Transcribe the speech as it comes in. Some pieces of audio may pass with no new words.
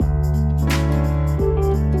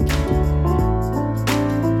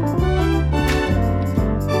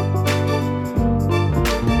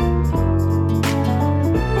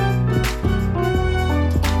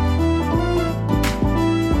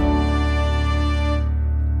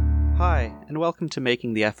and welcome to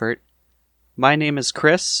Making the Effort. My name is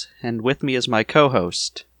Chris, and with me is my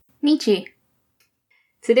co-host, Michi.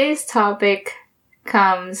 Today's topic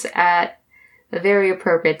comes at a very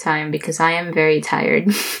appropriate time because I am very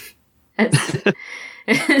tired.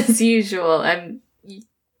 as usual, I'm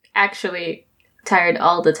actually tired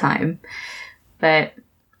all the time. But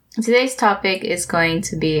today's topic is going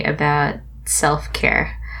to be about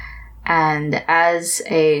self-care. And as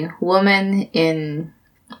a woman in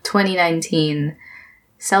 2019,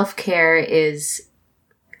 self-care it's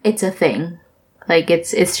a thing. Like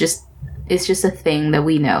it's just a thing that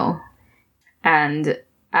we know. And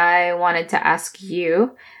I wanted to ask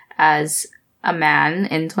you, as a man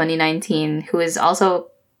in 2019 who is also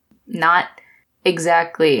not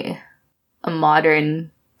exactly a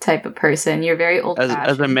modern type of person. You're very old-fashioned.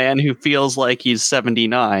 As a man who feels like he's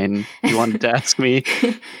 79, you wanted to ask me.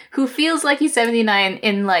 Who feels like he's 79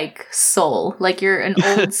 in, like, soul. Like, you're an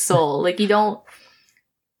old soul. Like, you don't...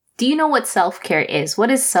 Do you know what self-care is? What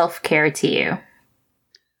is self-care to you?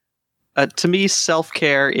 To me,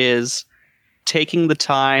 self-care is taking the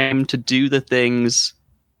time to do the things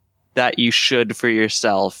that you should for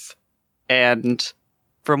yourself. And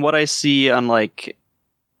from what I see on, like,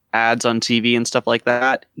 ads on TV and stuff like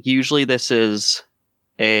that, usually this is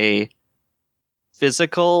a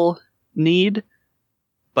physical need,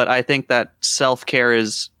 but I think that self-care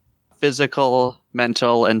is physical,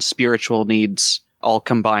 mental, and spiritual needs all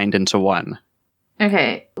combined into one.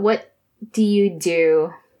 Okay, what do you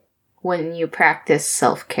do when you practice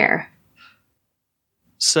self-care?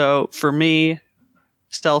 So for me,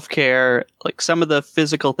 self-care, like some of the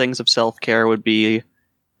physical things of self-care would be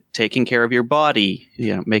taking care of your body,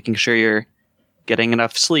 making sure you're getting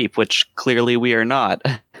enough sleep, which clearly we are not.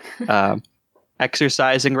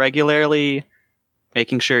 Exercising regularly,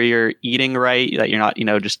 making sure you're eating right, that you're not,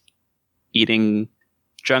 just eating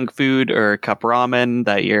junk food or cup ramen,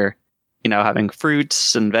 that you're, having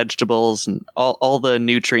fruits and vegetables and all the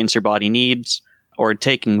nutrients your body needs, or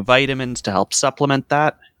taking vitamins to help supplement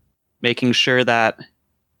that, making sure that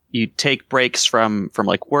you take breaks from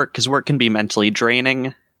like work, because work can be mentally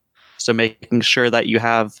draining. So making sure that you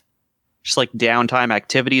have just like downtime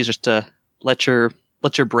activities just to let your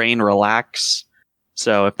brain relax.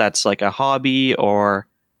 So if that's like a hobby or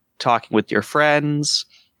talking with your friends,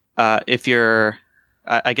 if you're,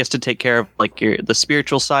 I guess, to take care of like the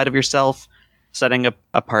spiritual side of yourself, setting up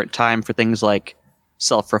apart time for things like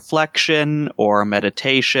self-reflection or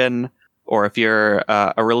meditation, or if you're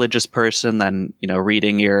a religious person, then,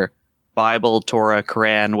 reading your Bible, Torah,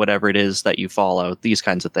 Quran, whatever it is that you follow, these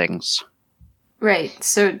kinds of things. Right.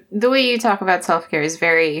 So the way you talk about self-care is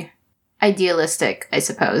very idealistic, I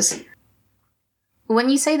suppose. When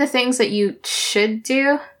you say the things that you should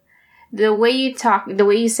do, the way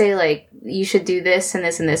you say, like, you should do this and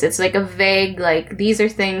this and this, it's like a vague, like, these are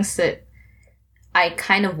things that I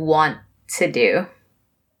kind of want to do.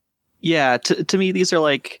 Yeah, to me, these are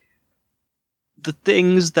like the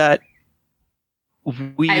things that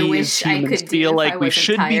we as humans feel like we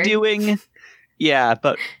should be doing. Yeah,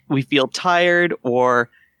 but we feel tired,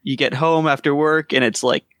 or you get home after work and it's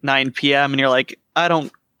like 9 p.m. and you're like, I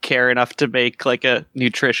don't care enough to make like a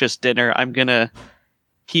nutritious dinner. I'm gonna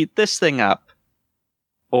heat this thing up.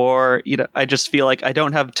 Or, I just feel like I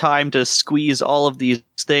don't have time to squeeze all of these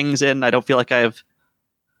things in. I don't feel like I'm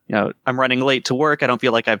running late to work. I don't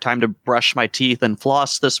feel like I have time to brush my teeth and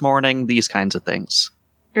floss this morning. These kinds of things.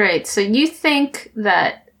 Right. So you think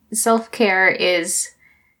that self-care is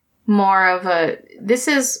more of this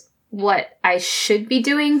is what I should be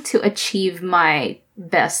doing to achieve my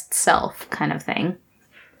best self kind of thing.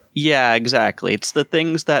 Yeah, exactly. It's the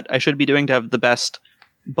things that I should be doing to have the best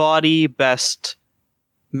body, best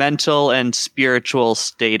mental and spiritual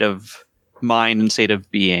state of mind and state of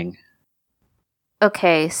being.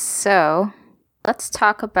 Okay, so let's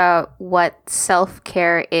talk about what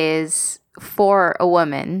self-care is for a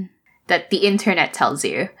woman that the internet tells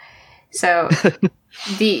you. So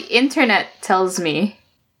the internet tells me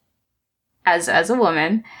as a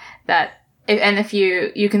woman that if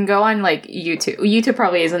you can go on like YouTube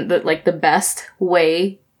probably isn't the best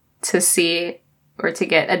way to see or to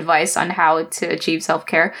get advice on how to achieve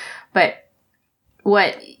self-care, but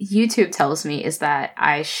what YouTube tells me is that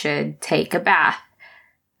I should take a bath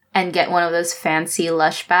and get one of those fancy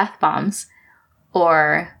Lush bath bombs,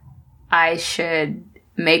 or I should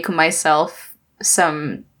make myself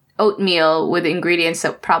some oatmeal with ingredients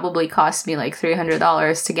that probably cost me like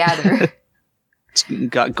 $300 to gather. It's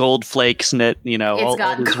got gold flakes in it, all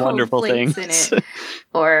these wonderful things in it.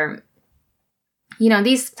 Or,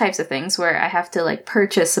 these types of things where I have to like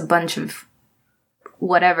purchase a bunch of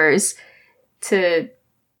whatevers to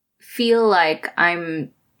feel like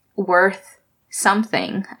I'm worth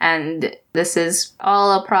something. And this is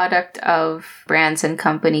all a product of brands and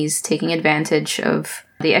companies taking advantage of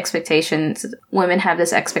the expectations. Women have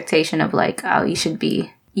this expectation of like, oh, you should be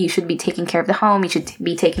taking care of the home, you should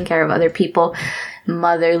be taking care of other people,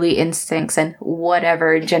 motherly instincts and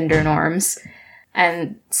whatever gender norms.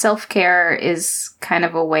 And self-care is kind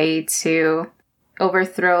of a way to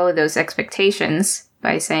overthrow those expectations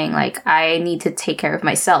by saying like, I need to take care of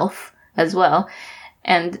myself as well.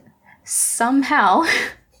 And somehow,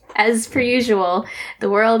 as per usual, the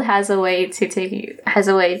world has a way to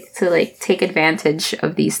take advantage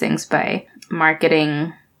of these things by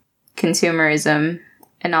marketing, consumerism,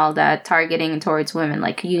 and all that, targeting towards women.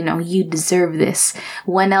 Like, you know, you deserve this.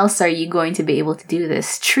 When else are you going to be able to do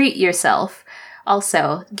this? Treat yourself.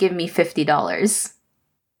 Also, give me $50.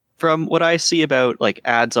 From what I see about like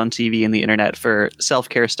ads on TV and the internet for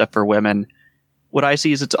self-care stuff for women, what I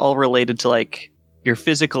see is it's all related to like your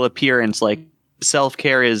physical appearance. Like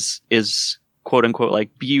self-care is quote unquote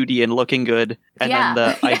like beauty and looking good. And then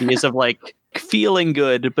the ideas of like feeling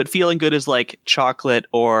good, but feeling good is like chocolate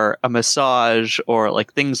or a massage or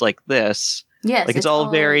like things like this. Yes. Like it's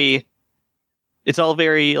all very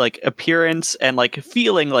like appearance and like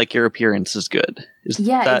feeling like your appearance is good. Is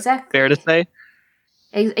that exactly fair to say?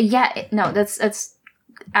 Yeah, no, that's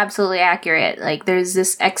absolutely accurate. Like there's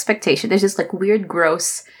this expectation, there's this like weird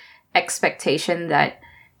gross expectation that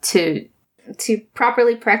to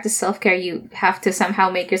properly practice self-care you have to somehow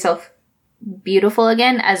make yourself beautiful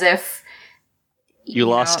again, as if you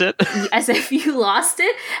lost it. As if you lost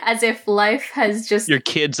it, as if life has just your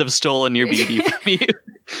kids have stolen your beauty from you.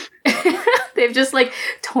 They've just like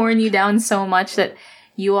torn you down so much that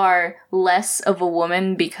you are less of a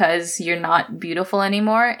woman because you're not beautiful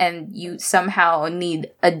anymore, and you somehow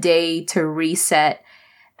need a day to reset,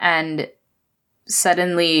 and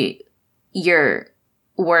suddenly you're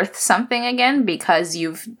worth something again because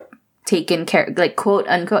you've taken care, like quote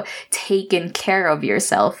unquote, taken care of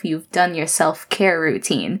yourself. You've done your self-care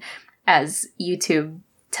routine, as YouTube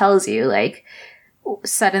tells you. Like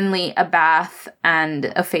suddenly a bath and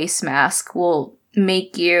a face mask will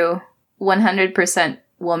make you 100%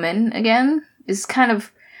 woman again. Is kind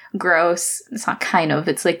of gross. It's not kind of,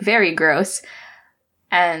 it's like very gross.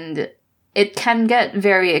 And it can get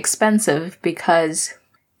very expensive because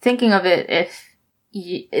thinking of it, if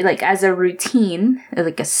you, like as a routine,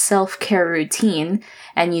 like a self-care routine,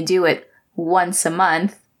 and you do it once a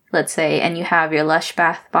month, let's say, and you have your Lush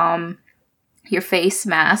bath bomb, your face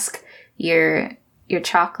mask, your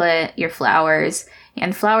chocolate, your flowers,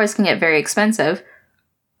 and flowers can get very expensive.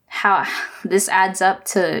 How this adds up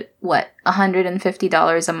to what,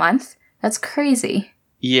 $150 a month? That's crazy.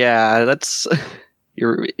 Yeah, that's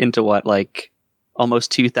you're into what, like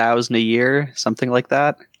almost $2,000 a year, something like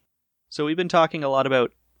that. So we've been talking a lot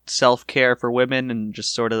about self-care for women and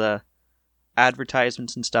just sort of the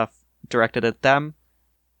advertisements and stuff directed at them.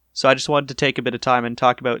 So I just wanted to take a bit of time and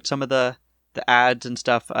talk about some of the ads and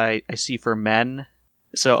stuff I see for men.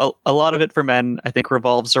 So a lot of it for men, I think,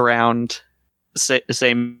 revolves around the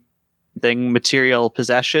same thing, material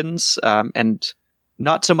possessions, and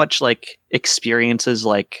not so much like experiences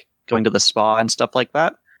like going to the spa and stuff like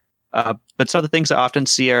that. But some of the things I often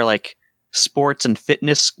see are like sports and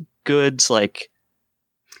fitness goods, like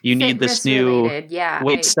you need this new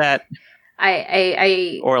weight set.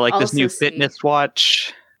 I or like this new fitness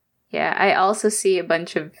watch. Yeah, I also see a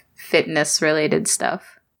bunch of fitness related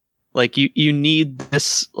stuff. Like you need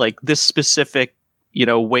this, like this specific,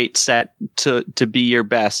 weight set to be your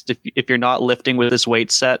best. If you're not lifting with this weight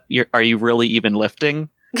set, are you really even lifting?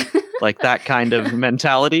 Like that kind of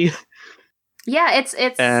mentality. Yeah, it's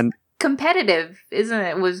and competitive, isn't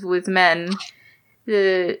it? With men,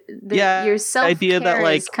 your self-care idea that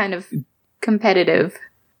like is kind of competitive.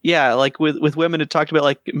 Yeah, like with women, it talked about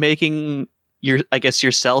like making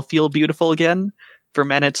yourself feel beautiful again. For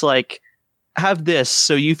men, it's like, have this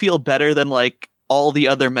so you feel better than like all the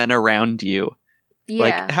other men around you.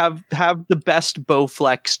 Yeah. Like have the best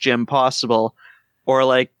Bowflex gym possible, or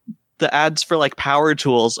like the ads for like power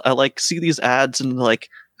tools. I like see these ads and like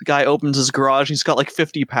the guy opens his garage and he's got like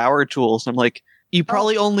 50 power tools. I'm like, you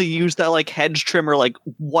probably only use that like hedge trimmer like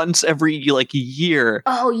once every like year.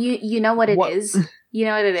 Oh, you know what it is? You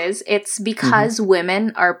know what it is? It's because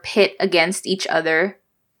women are pit against each other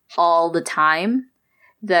all the time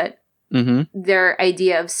that their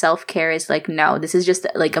idea of self-care is like, no, this is just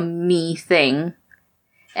like a me thing.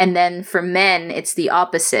 And then for men, it's the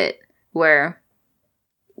opposite, where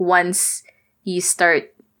once you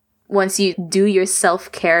do your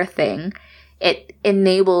self-care thing, it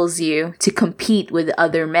enables you to compete with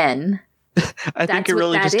other men. I think it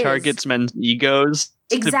really just targets men's egos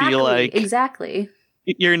to be like, exactly.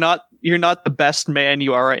 You're not the best man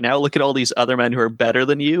you are right now. Look at all these other men who are better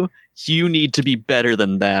than you. You need to be better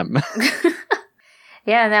than them.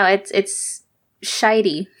 Yeah, no, it's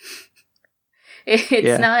shitey.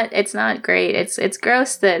 It's not great. It's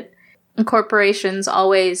gross that corporations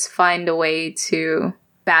always find a way to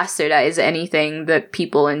bastardize anything that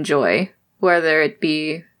people enjoy, whether it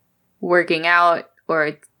be working out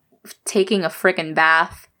or taking a frickin'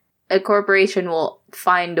 bath. A corporation will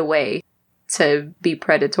find a way to be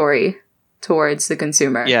predatory towards the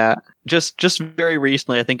consumer. Yeah, just very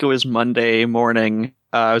recently, I think it was Monday morning,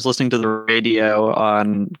 I was listening to the radio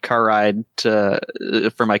on car ride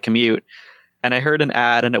for my commute, and I heard an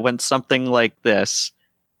ad, and it went something like this.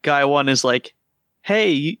 Guy one is like,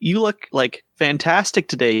 "Hey, you look like fantastic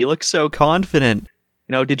today. You look so confident.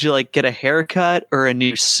 You know, did you like get a haircut or a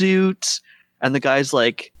new suit?" And the guy's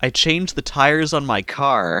like, "I changed the tires on my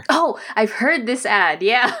car." Oh, I've heard this ad.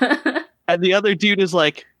 Yeah. And the other dude is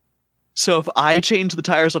like, "So if I change the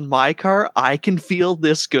tires on my car, I can feel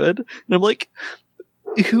this good?" And I'm like,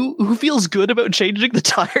 who feels good about changing the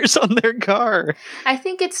tires on their car? I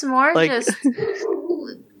think it's more like, just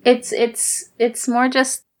it's more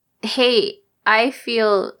just, hey, I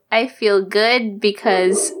feel good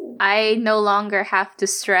because I no longer have to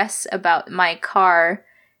stress about my car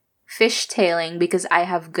fishtailing because I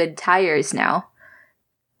have good tires now.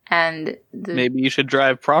 And maybe you should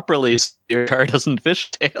drive properly so your car doesn't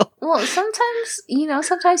fishtail. Well, sometimes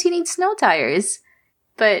you need snow tires,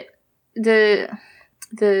 but the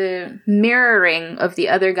mirroring of the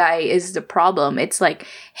other guy is the problem. It's like,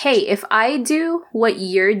 hey, if I do what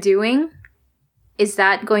you're doing, is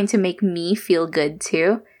that going to make me feel good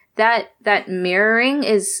too? That mirroring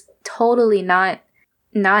is totally not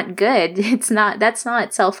good. That's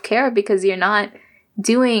not self-care, because you're not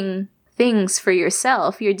doing things for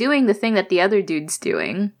yourself. You're doing the thing that the other dude's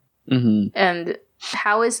doing. Mm-hmm. And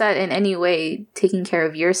how is that in any way taking care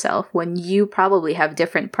of yourself when you probably have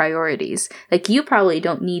different priorities? Like, you probably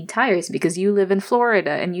don't need tires because you live in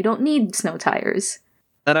Florida and you don't need snow tires.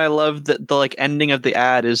 And I love that the like ending of the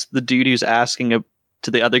ad is the dude who's asking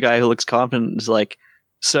to the other guy who looks confident is like,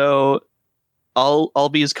 "So I'll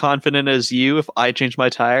be as confident as you if I change my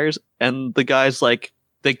tires." And the guy's like,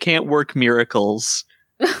 "They can't work miracles."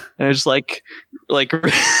 And it's like like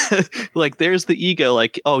there's the ego,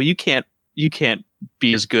 like, "Oh, you can't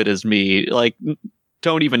be as good as me. Like,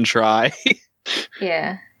 don't even try."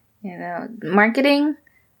 Yeah. You know, marketing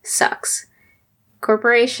sucks.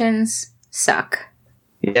 Corporations suck.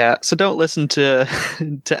 Yeah, so don't listen to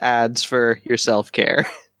ads for your self-care.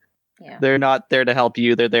 Yeah. They're not there to help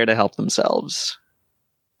you, they're there to help themselves.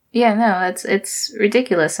 Yeah, no, it's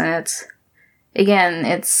ridiculous, and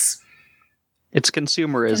it's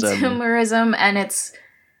consumerism. Consumerism, and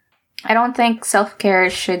I don't think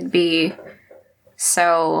self-care should be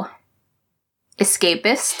so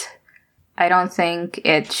escapist. I don't think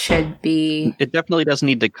it should be... It definitely doesn't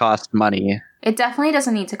need to cost money. It definitely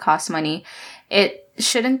doesn't need to cost money. It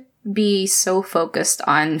shouldn't be so focused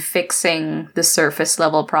on fixing the surface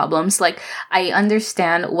level problems. Like, I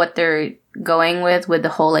understand what they're going with the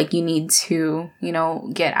whole, like, you need to,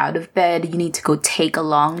 get out of bed, you need to go take a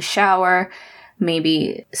long shower,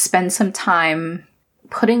 maybe spend some time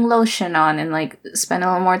putting lotion on, and like spend a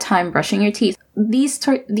little more time brushing your teeth. These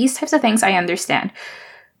types of things I understand,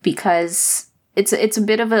 because it's a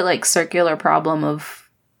bit of a like circular problem of,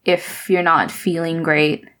 if you're not feeling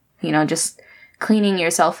great, just cleaning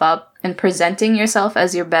yourself up and presenting yourself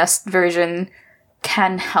as your best version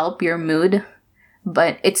can help your mood,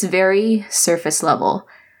 but it's very surface level.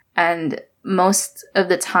 And most of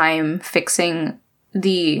the time, fixing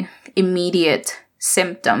the immediate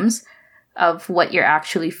symptoms of what you're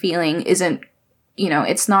actually feeling isn't,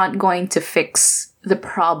 it's not going to fix the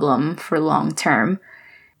problem for long term.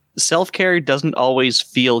 Self-care doesn't always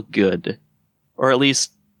feel good, or at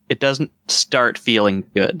least it doesn't start feeling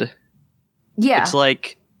good. Yeah. It's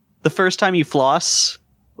like the first time you floss,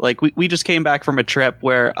 like we just came back from a trip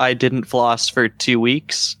where I didn't floss for 2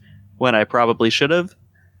 weeks when I probably should have.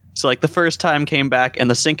 So like the first time came back and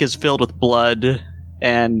the sink is filled with blood,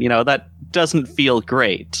 and that doesn't feel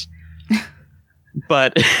great.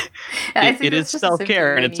 But it is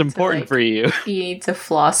self-care, and it's important for you. You need to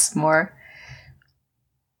floss more.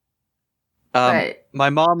 My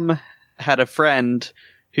mom had a friend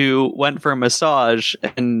who went for a massage,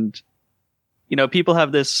 and people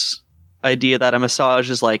have this idea that a massage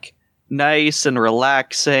is like nice and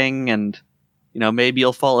relaxing, and maybe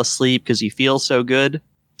you'll fall asleep because you feel so good.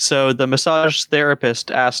 So the massage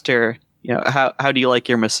therapist asked her, how do you like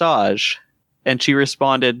your massage? And she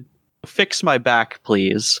responded, fix my back,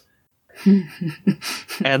 please.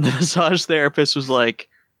 And the massage therapist was like,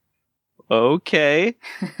 okay.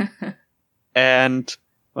 And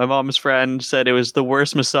my mom's friend said it was the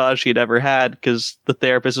worst massage she'd ever had because the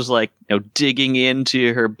therapist was like, digging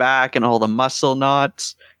into her back and all the muscle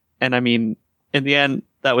knots. And I mean, in the end,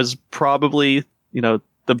 that was probably,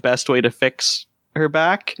 the best way to fix her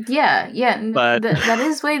back. Yeah. But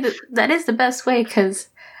that is the best way, because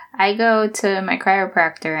I go to my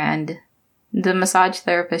chiropractor and the massage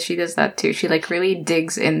therapist, she does that too. She like really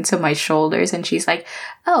digs into my shoulders and she's like,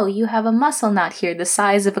 oh, you have a muscle knot here the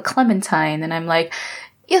size of a clementine. And I'm like,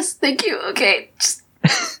 yes, thank you. Okay.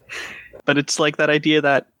 But it's like that idea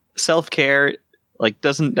that self-care like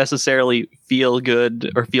doesn't necessarily feel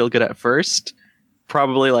good at first.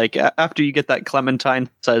 Probably like after you get that clementine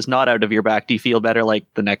size knot out of your back, do you feel better like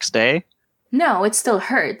the next day? No, it still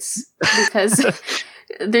hurts because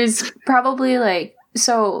there's probably like,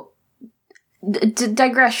 so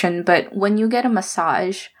digression, but when you get a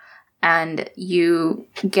massage and you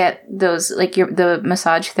get those, like the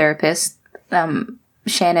massage therapist,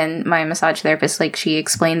 Shannon, my massage therapist, like she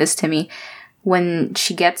explained this to me, when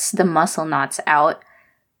she gets the muscle knots out,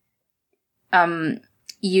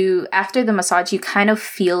 you, after the massage, you kind of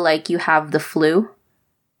feel like you have the flu.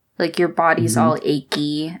 Like your body's all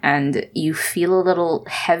achy and you feel a little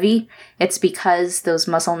heavy. It's because those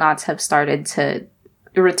muscle knots have started to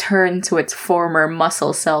return to its former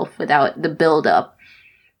muscle self without the buildup.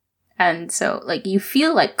 And so, like, you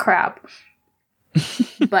feel like crap.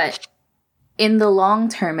 But in the long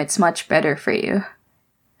term, it's much better for you.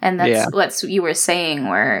 And that's what you were saying,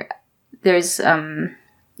 where there's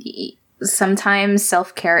sometimes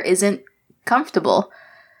self-care isn't comfortable.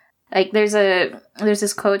 Like there's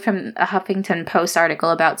this quote from a Huffington Post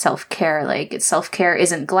article about self-care. Like, self-care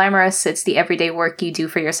isn't glamorous. It's the everyday work you do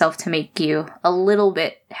for yourself to make you a little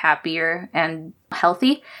bit happier and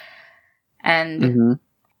healthy. And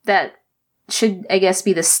that should, I guess,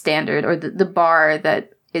 be the standard or the bar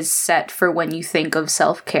that is set for when you think of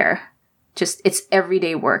self-care. Just, it's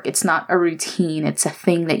everyday work. It's not a routine. It's a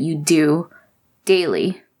thing that you do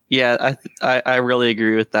daily. Yeah, I really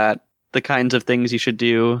agree with that. The kinds of things you should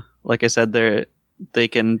do, like I said, they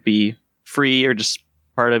can be free or just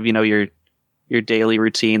part of, your daily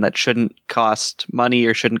routine that shouldn't cost money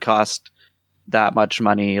or shouldn't cost that much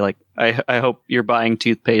money. Like I hope you're buying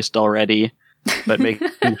toothpaste already, but make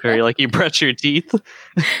sure you brush your teeth.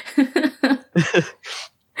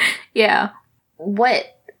 Yeah.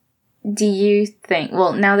 What do you think?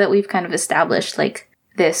 Well, now that we've kind of established like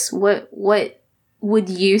this, what would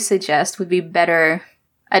you suggest would be better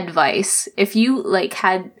advice if you like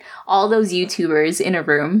had all those YouTubers in a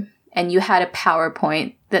room and you had a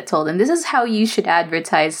PowerPoint that told them this is how you should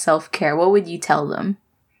advertise self-care? What would you tell them?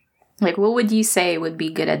 Like, what would you say would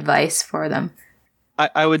be good advice for them?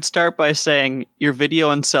 I would start by saying your video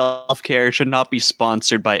on self-care should not be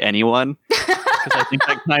sponsored by anyone, because I think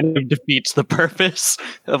that kind of defeats the purpose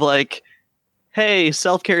of like, hey,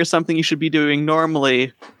 self-care is something you should be doing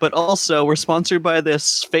normally, but also we're sponsored by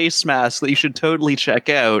this face mask that you should totally check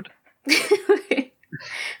out.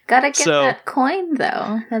 Gotta get that coin,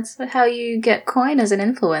 though. That's how you get coin as an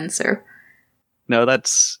influencer. No,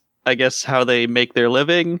 that's, I guess, how they make their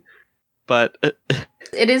living, but...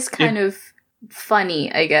 it is kind of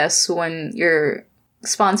funny, I guess, when you're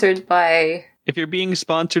sponsored by... If you're being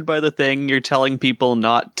sponsored by the thing you're telling people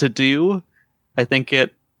not to do, I think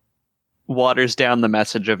it waters down the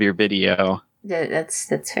message of your video. That's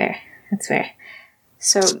fair. That's fair.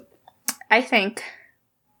 So, I think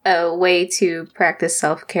a way to practice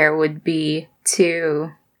self-care would be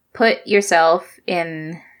to put yourself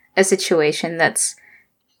in a situation that's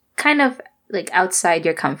kind of like outside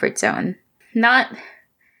your comfort zone. Not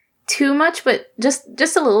too much, but just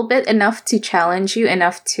a little bit, enough to challenge you,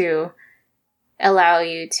 enough to allow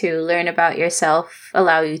you to learn about yourself,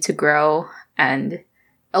 allow you to grow, and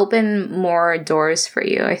open more doors for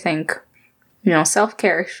you. I think,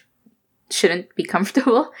 self-care shouldn't be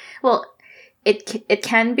comfortable. Well, it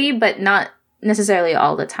can be, but not necessarily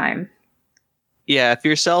all the time. Yeah, if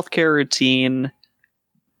your self-care routine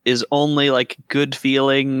is only like good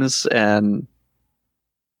feelings and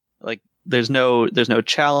like there's no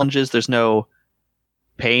challenges, there's no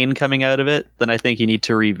pain coming out of it, then I think you need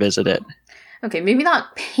to revisit it. Okay, maybe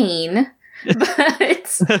not pain, but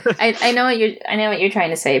I know what you're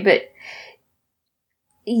trying to say, but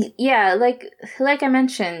yeah, like I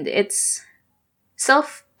mentioned, it's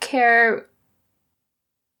self-care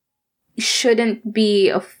shouldn't be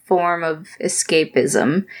a form of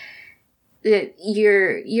escapism.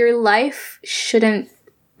 Your life shouldn't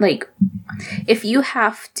like, if you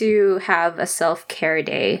have to have a self-care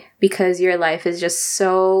day because your life is just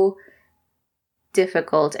so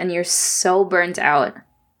difficult and you're so burnt out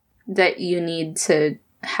that you need to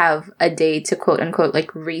have a day to quote unquote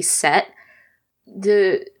like reset,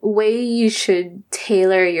 the way you should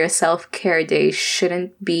tailor your self-care day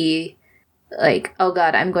shouldn't be like, oh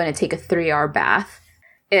god, I'm going to take a 3-hour bath.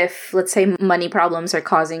 If, let's say, money problems are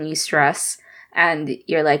causing you stress and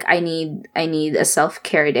you're like, I need a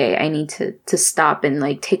self-care day, I need to stop and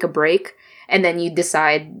like take a break, and then you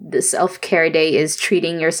decide the self-care day is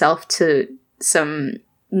treating yourself to some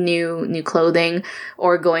new clothing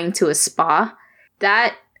or going to a spa,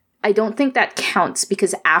 that I don't think that counts,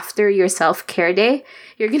 because after your self-care day,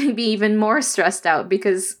 you're going to be even more stressed out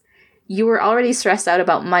because you were already stressed out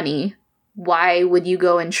about money. Why would you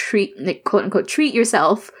go and treat, like, quote unquote, treat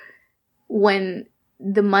yourself when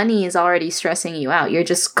the money is already stressing you out? You're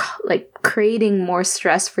just like creating more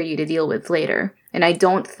stress for you to deal with later. And I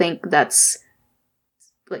don't think that's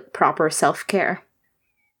like proper self-care.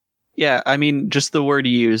 Yeah, I mean, just the word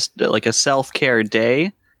you used, like a self-care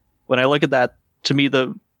day. When I look at that, to me,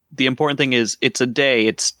 the important thing is it's a day,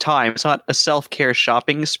 it's time. It's not a self-care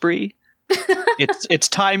shopping spree. It's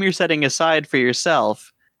time you're setting aside for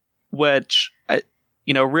yourself, which,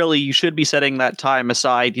 really you should be setting that time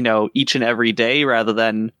aside, each and every day rather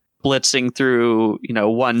than blitzing through,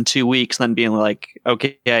 1-2 weeks and then being like,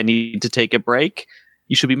 okay, I need to take a break.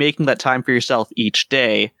 You should be making that time for yourself each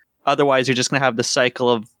day. Otherwise, you're just going to have the cycle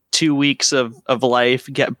of 2 weeks of life,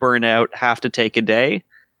 get burnout, have to take a day.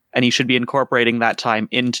 And you should be incorporating that time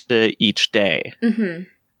into each day. Mm-hmm.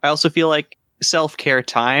 I also feel like self-care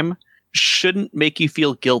time shouldn't make you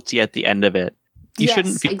feel guilty at the end of it. You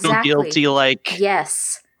shouldn't feel guilty like,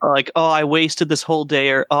 oh, I wasted this whole day,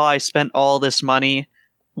 or, oh, I spent all this money.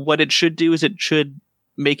 What it should do is it should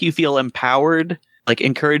make you feel empowered, like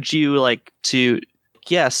encourage you like to,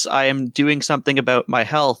 yes, I am doing something about my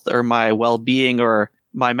health or my well-being or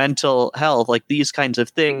my mental health, like these kinds of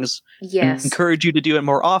things. Yes. Encourage you to do it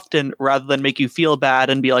more often rather than make you feel bad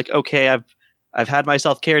and be like, okay, I've had my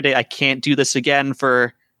self-care day. I can't do this again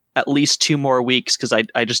for at least 2 more weeks because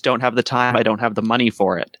I just don't have the time. I don't have the money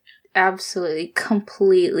for it. Absolutely.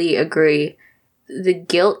 Completely agree. The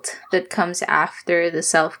guilt that comes after the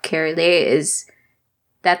self-care day is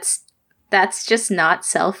that's just not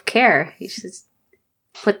self-care. You should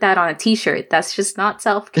put that on a t-shirt. That's just not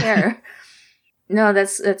self-care. No,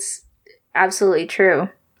 that's absolutely true.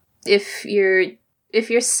 If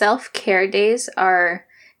your self-care days are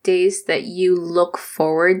days that you look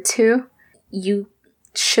forward to, you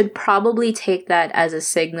should probably take that as a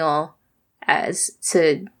signal as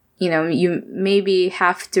to, you maybe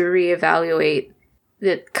have to reevaluate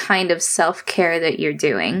the kind of self-care that you're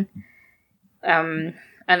doing.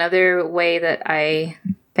 Another way that I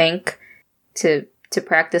think to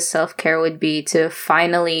practice self-care would be to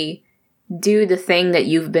finally do the thing that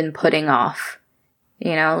you've been putting off.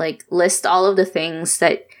 Like list all of the things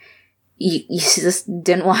that you just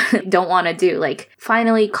don't want to do. Like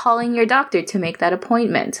finally calling your doctor to make that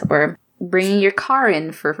appointment, or bringing your car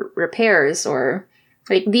in for repairs, or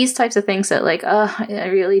like these types of things that like, oh, I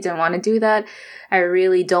really don't want to do that. I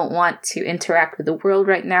really don't want to interact with the world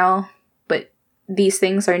right now. But these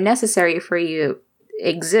things are necessary for you to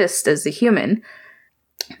exist as a human.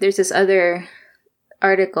 There's this other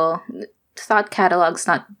article, Thought Catalog's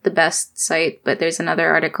not the best site, but there's another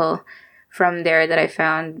article from there that I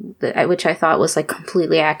found, which I thought was like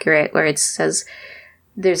completely accurate, where it says,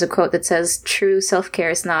 there's a quote that says, true self-care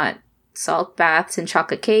is not salt baths and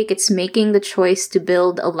chocolate cake. It's making the choice to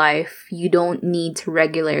build a life you don't need to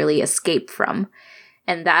regularly escape from.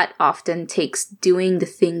 And that often takes doing the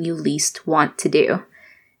thing you least want to do.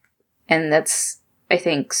 And that's, I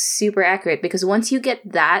think, super accurate, because once you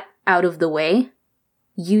get that out of the way,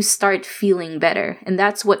 you start feeling better. And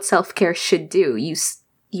that's what self-care should do.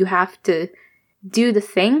 You have to do the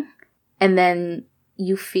thing, and then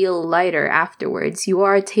you feel lighter afterwards. You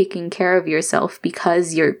are taking care of yourself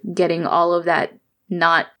because you're getting all of that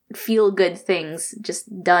not feel good things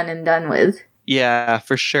just done and done with. Yeah,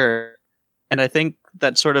 for sure. And I think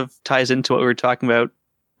that sort of ties into what we were talking about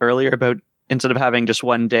earlier about instead of having just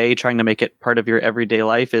one day, trying to make it part of your everyday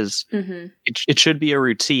life is it should be a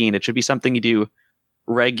routine. It should be something you do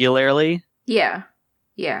regularly. Yeah.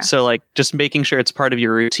 Yeah. So like just making sure it's part of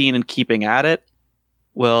your routine and keeping at it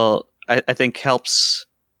will, I think, helps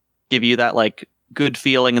give you that like good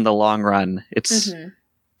feeling in the long run. It's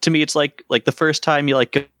to me, it's like the first time you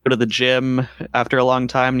like go to the gym after a long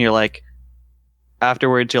time and you're like,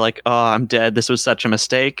 afterwards you're like, oh, I'm dead. This was such a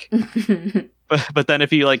mistake. but then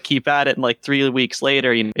if you like keep at it and like 3 weeks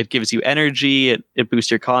later, it gives you energy, it boosts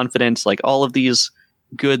your confidence, like all of these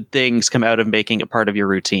good things come out of making it part of your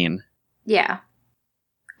routine. Yeah.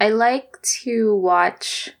 I like to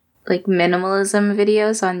watch like minimalism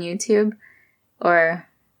videos on YouTube, or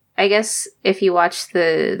I guess if you watch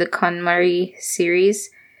the KonMari series,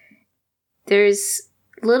 there's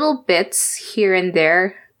little bits here and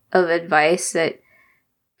there of advice that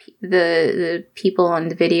the people on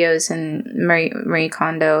the videos and Marie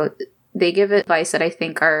Kondo, they give advice that I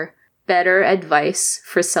think are better advice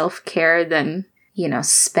for self-care than,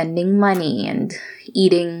 spending money and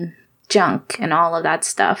eating junk and all of that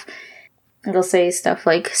stuff. It'll say stuff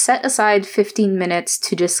like, set aside 15 minutes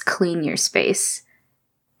to just clean your space.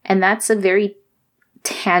 And that's a very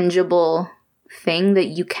tangible thing that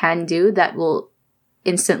you can do that will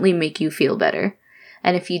instantly make you feel better.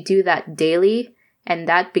 And if you do that daily, and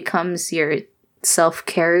that becomes your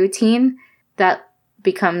self-care routine, that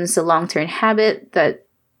becomes a long-term habit that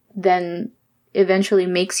then eventually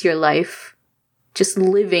makes your life, just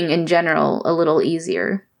living in general, a little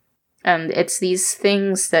easier. And it's these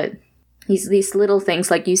things that, these little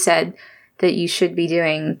things, like you said, that you should be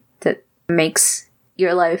doing that makes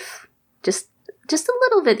your life just a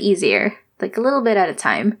little bit easier, like a little bit at a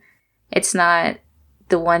time. It's not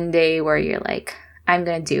the one day where you're like, I'm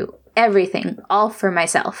going to do everything all for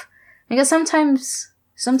myself. Because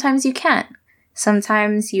sometimes you can't.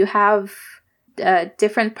 Sometimes you have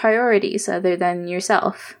different priorities other than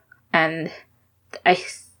yourself. And I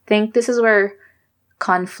think this is where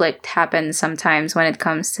conflict happens sometimes when it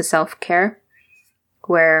comes to self-care,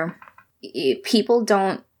 where people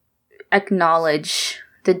don't acknowledge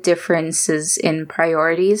the differences in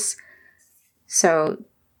priorities. So,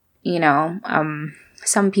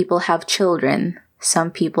 some people have children,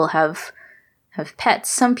 some people have pets,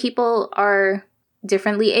 some people are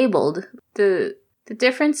differently abled. The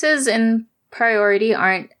differences in priority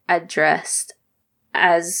aren't addressed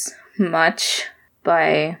as much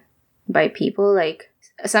by people. Like,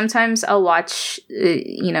 sometimes I'll watch,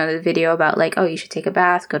 the video about like, oh, you should take a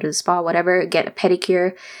bath, go to the spa, whatever, get a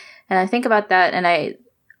pedicure. And I think about that, and I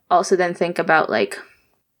also then think about like,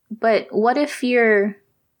 but what if you're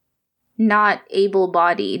not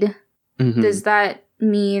able-bodied? Mm-hmm. Does that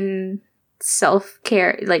mean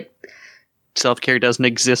self-care, like, self-care doesn't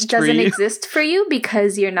exist for you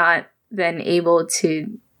because you're not then able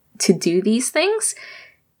to do these things?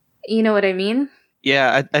 You know what I mean?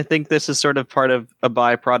 Yeah, I think this is sort of part of a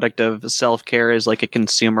byproduct of self-care is like a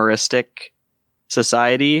consumeristic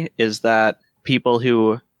society, is that people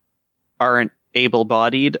who aren't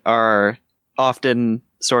able-bodied are often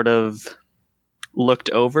sort of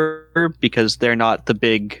looked over because they're not the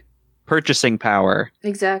big purchasing power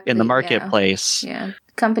exactly in the marketplace. Yeah.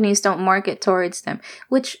 Companies don't market towards them,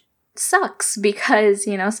 which sucks because,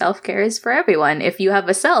 self-care is for everyone. If you have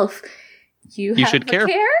a self, you should care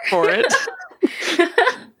for it.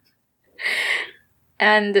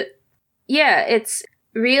 And yeah, it's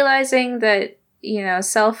realizing that,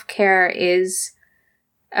 self-care is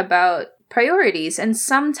about priorities. And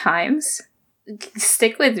sometimes,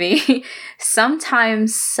 stick with me,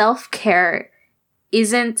 sometimes self-care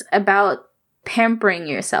isn't about pampering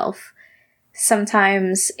yourself.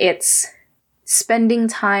 Sometimes it's spending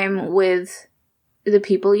time with the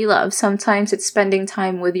people you love. Sometimes it's spending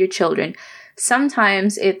time with your children.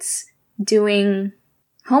 Sometimes it's doing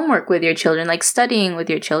homework with your children, like studying with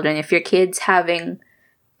your children. If your kid's having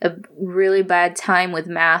a really bad time with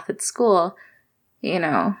math at school,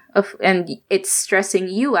 and it's stressing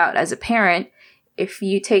you out as a parent, if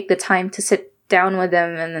you take the time to sit down with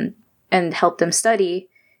them and help them study,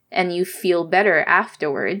 and you feel better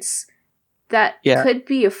afterwards, that could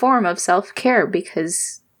be a form of self-care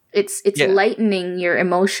because it's lightening your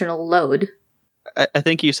emotional load. I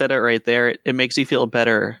think you said it right there. It makes you feel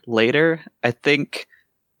better later. I think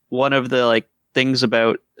one of the things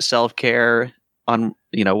about self-care on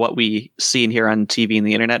what we see and hear on TV and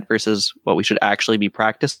the internet versus what we should actually be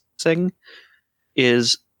practicing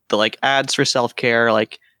is the ads for self-care,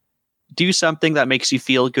 do something that makes you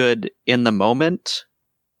feel good in the moment,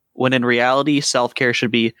 when in reality self-care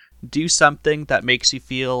should be do something that makes you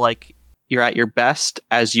feel like you're at your best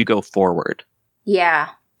as you go forward. Yeah,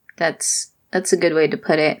 that's a good way to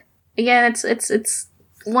put it. Again, it's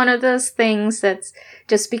one of those things that's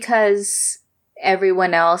just because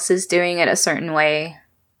everyone else is doing it a certain way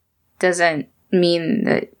doesn't mean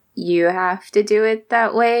that you have to do it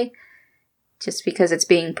that way. Just because it's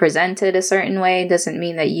being presented a certain way doesn't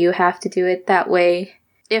mean that you have to do it that way.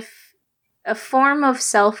 If a form of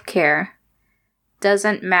self-care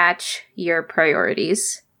doesn't match your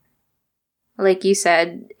priorities, like you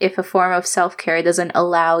said, if a form of self-care doesn't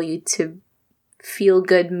allow you to feel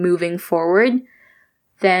good moving forward,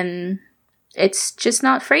 then it's just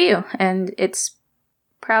not for you. And it's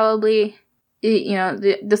probably,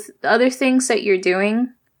 the other things that you're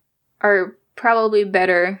doing are probably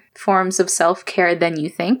better forms of self-care than you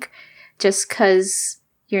think, just because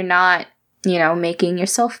you're not, making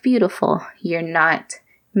yourself beautiful. You're not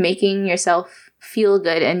making yourself feel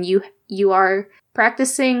good, and you are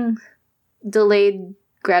practicing delayed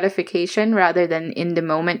gratification rather than in the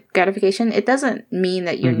moment gratification. It doesn't mean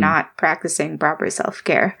that you're not practicing proper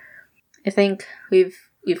self-care. I think we've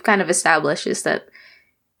kind of established is that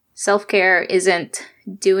self-care isn't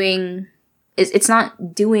it's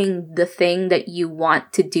not doing the thing that you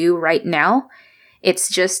want to do right now. It's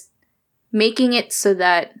just making it so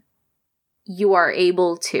that you are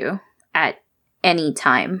able to at any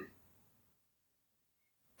time.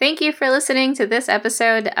 Thank you for listening to this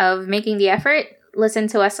episode of Making the Effort. Listen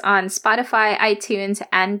to us on Spotify, iTunes,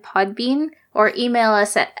 and Podbean, or email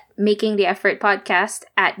us at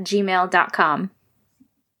makingtheeffortpodcast@gmail.com.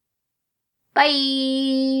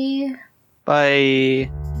 Bye!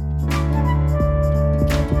 Bye!